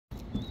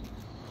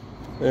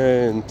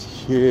And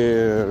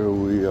here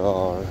we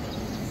are.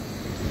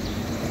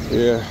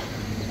 Yeah,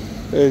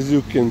 as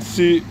you can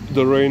see,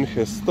 the rain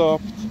has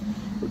stopped,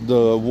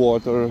 the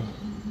water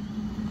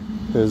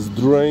has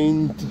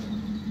drained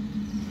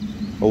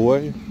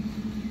away.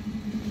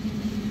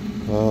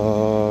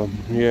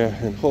 Yeah,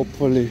 and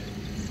hopefully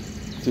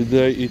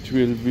today it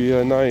will be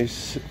a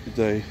nice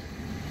day.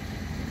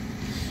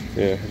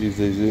 Yeah, this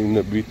is in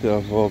a bit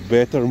of a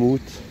better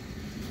mood,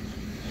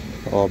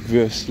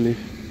 obviously.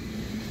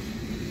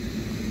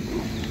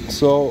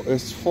 So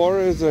as far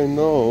as I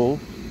know,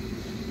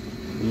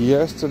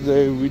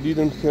 yesterday we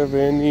didn't have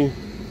any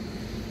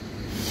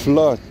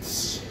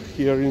floods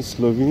here in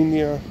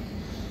Slovenia,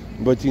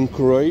 but in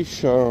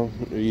Croatia,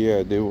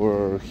 yeah, they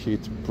were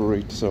hit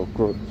pretty. So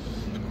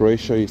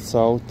Croatia is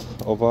south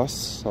of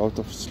us, south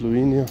of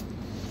Slovenia,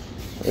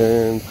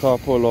 and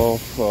couple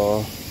of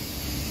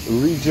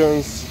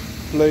regions,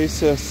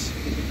 places,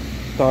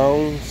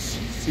 towns,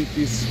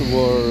 cities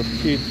were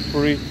hit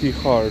pretty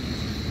hard.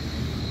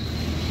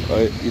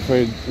 If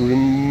I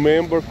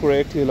remember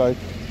correctly, like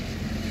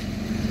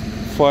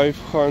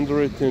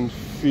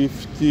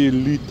 550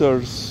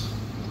 liters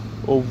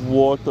of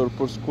water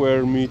per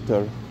square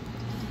meter.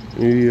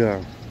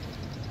 Yeah.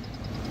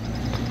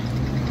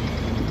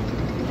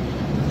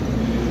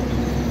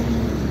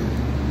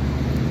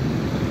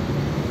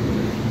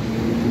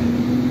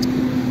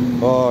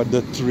 Ah,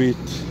 the treat.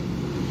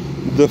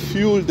 The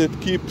fuel that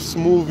keeps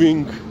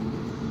moving.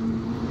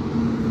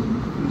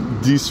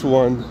 This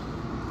one.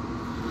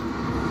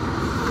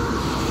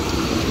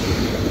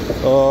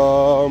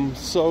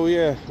 So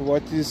yeah,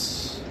 what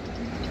is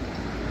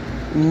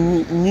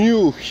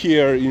new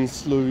here in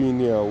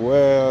Slovenia?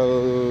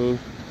 Well,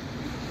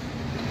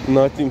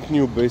 nothing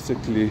new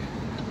basically.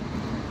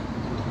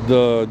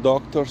 The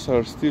doctors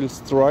are still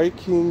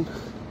striking,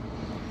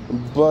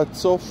 but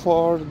so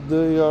far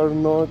they are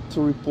not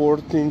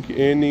reporting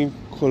any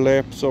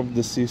collapse of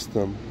the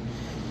system.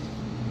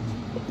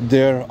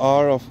 There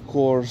are, of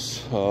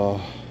course,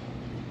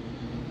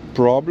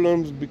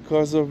 problems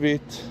because of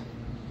it.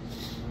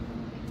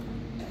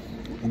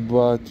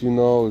 But you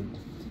know,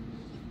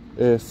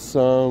 as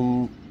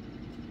some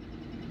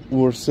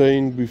were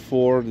saying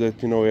before,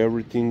 that you know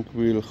everything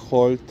will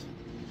halt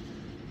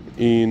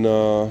in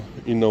a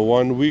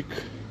 1 week.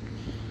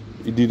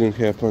 It didn't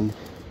happen.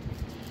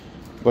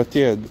 But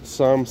yeah,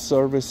 some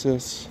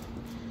services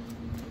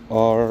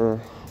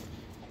are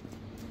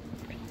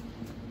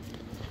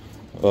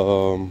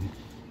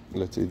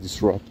let's say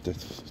disrupted.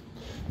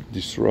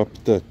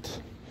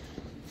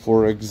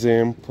 For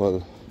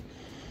example,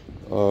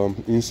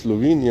 in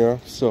Slovenia,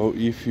 so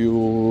if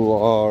you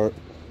are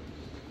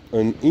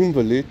an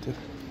invalid,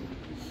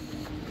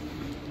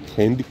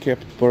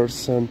 handicapped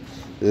person,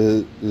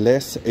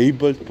 less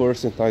abled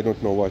person, I don't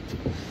know what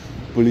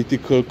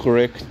political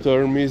correct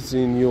term is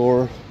in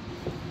your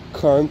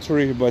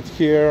country, but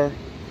here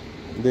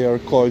they are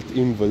called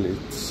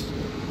invalids.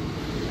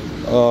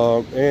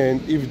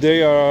 And if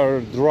they are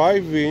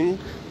driving,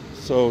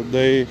 so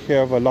they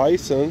have a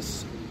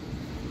license,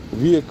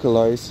 vehicle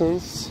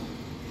license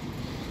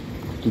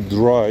to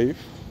drive,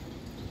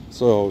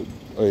 so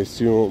I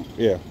assume,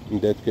 yeah, in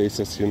that case,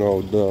 as you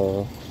know,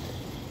 the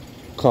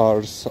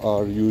cars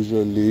are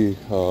usually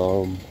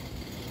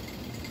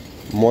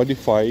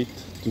modified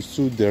to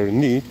suit their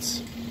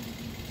needs.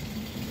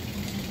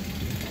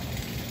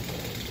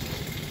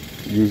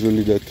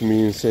 Usually that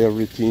means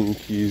everything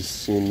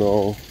is, you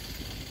know,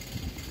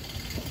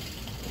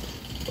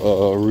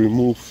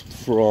 removed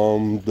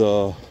from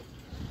the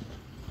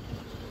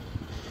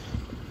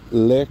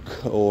leg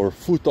or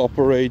foot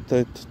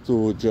operated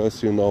to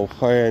just, you know,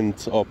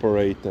 hand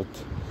operated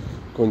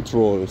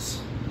controls.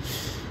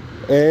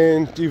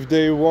 And if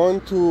they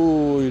want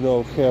to, you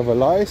know, have a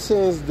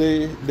license,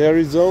 there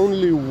is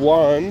only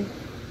one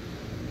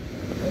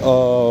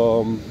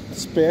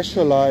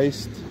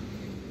specialized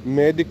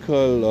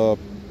medical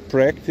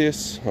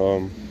practice,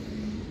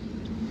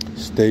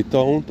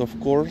 state-owned, of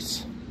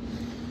course,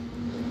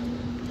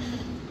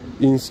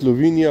 in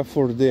Slovenia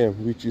for them,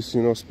 which is,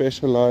 you know,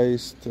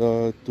 specialized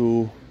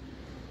to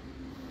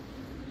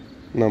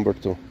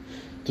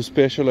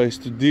specialize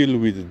to deal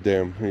with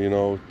them, you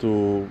know,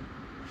 to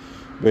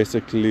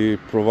basically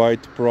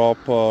provide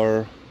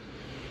proper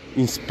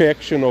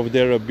inspection of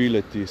their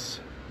abilities.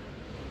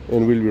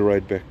 And we'll be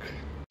right back.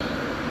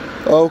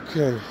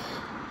 Okay,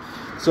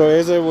 so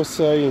as I was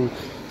saying,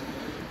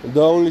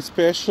 the only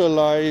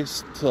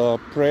specialized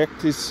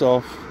practice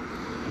of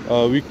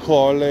we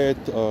call it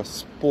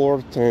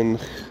sport and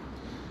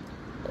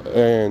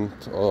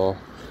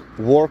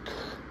work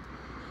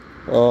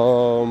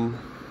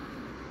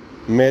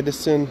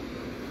medicine.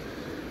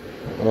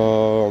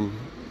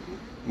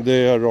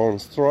 They are on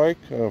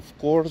strike, of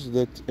course,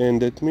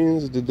 and that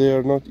means that they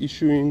are not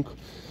issuing,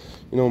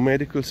 you know,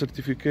 medical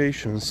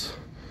certifications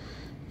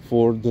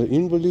for the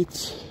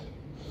invalids.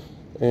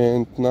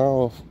 And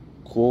now, of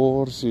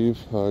course, if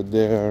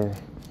their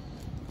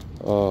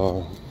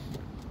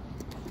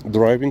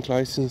driving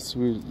license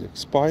will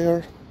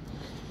expire,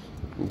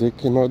 they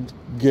cannot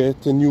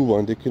get a new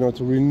one, they cannot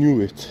renew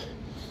it.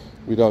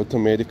 without a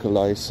medical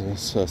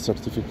license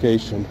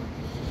certification.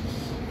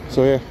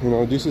 So yeah, you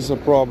know, this is a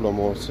problem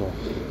also.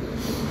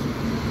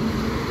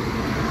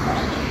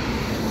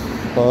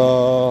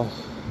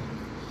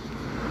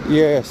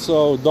 Yeah,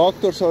 so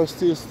doctors are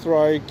still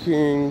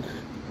striking.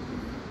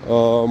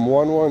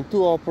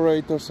 112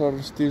 operators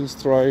are still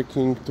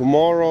striking.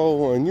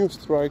 Tomorrow a new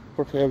strike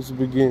perhaps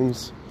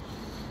begins,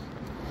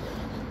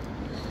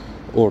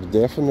 or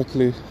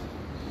definitely,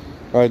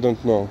 I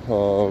don't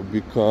know,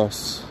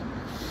 because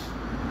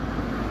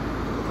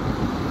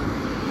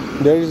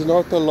there is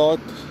not a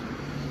lot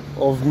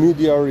of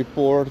media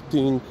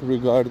reporting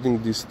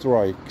regarding these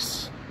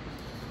strikes.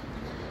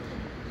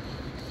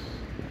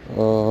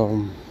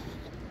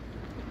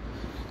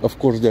 Of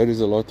course, there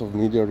is a lot of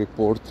media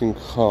reporting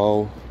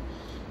how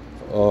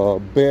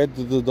bad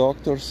the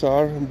doctors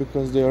are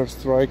because they are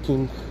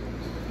striking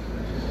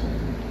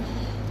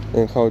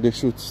and how they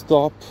should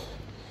stop,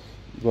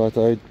 but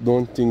I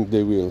don't think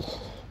they will.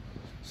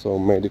 So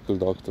medical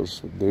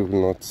doctors, they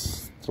will not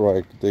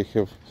strike. They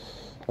have,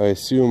 I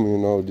assume, you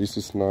know, this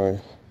is now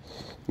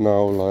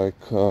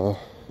like a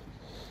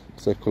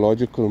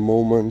psychological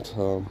moment.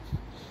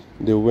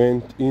 They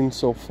went in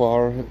so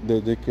far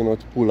that they cannot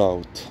pull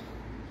out,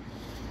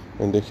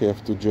 and they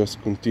have to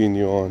just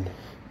continue on.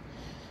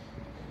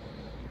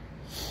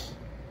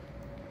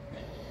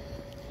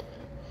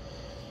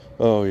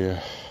 Oh yeah.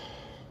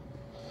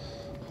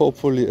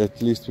 Hopefully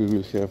at least we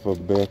will have a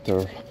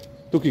better...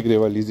 Tukaj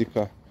greva,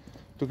 Lizika.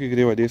 Tukaj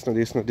greva desno,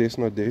 desno,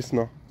 desno,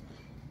 desno.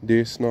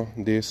 Desno,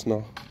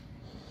 desno,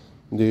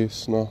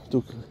 desno.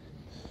 Tukaj.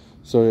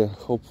 So yeah,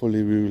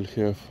 hopefully we will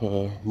have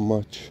a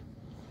much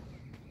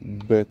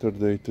better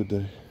day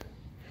today.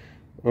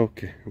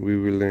 Okay, we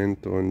will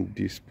end on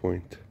this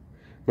point.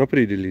 No,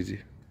 pridi, Lizzy.